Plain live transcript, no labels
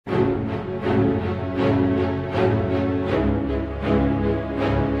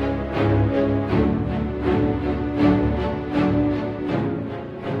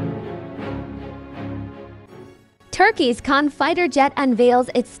Turkey's KAAN fighter jet unveils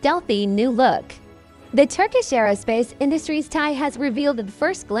its stealthy new look. The Turkish Aerospace Industries TAI has revealed the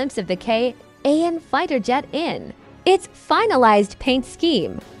first glimpse of the KAAN fighter jet in its finalized paint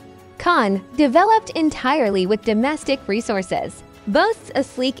scheme. KAAN, developed entirely with domestic resources, boasts a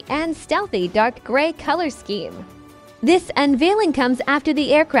sleek and stealthy dark gray color scheme. This unveiling comes after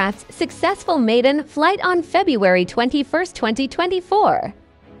the aircraft's successful maiden flight on February 21, 2024.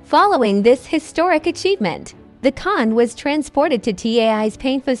 Following this historic achievement, the KAAN was transported to TAI's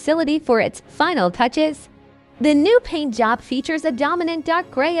paint facility for its final touches. The new paint job features a dominant dark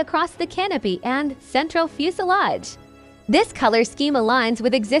gray across the canopy and central fuselage. This color scheme aligns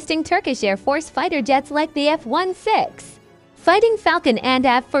with existing Turkish Air Force fighter jets like the F-16, Fighting Falcon and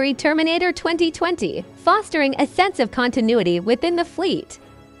F-4 Terminator 2020, fostering a sense of continuity within the fleet.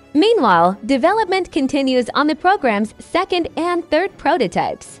 Meanwhile, development continues on the program's second and third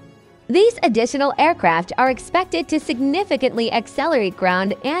prototypes. These additional aircraft are expected to significantly accelerate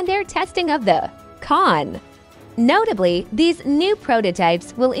ground and air testing of the KAAN. Notably, these new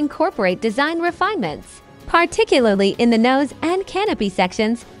prototypes will incorporate design refinements, particularly in the nose and canopy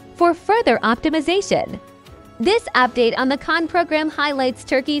sections, for further optimization. This update on the KAAN program highlights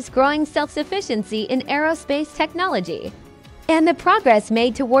Turkey's growing self-sufficiency in aerospace technology and the progress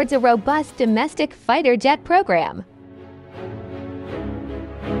made towards a robust domestic fighter jet program.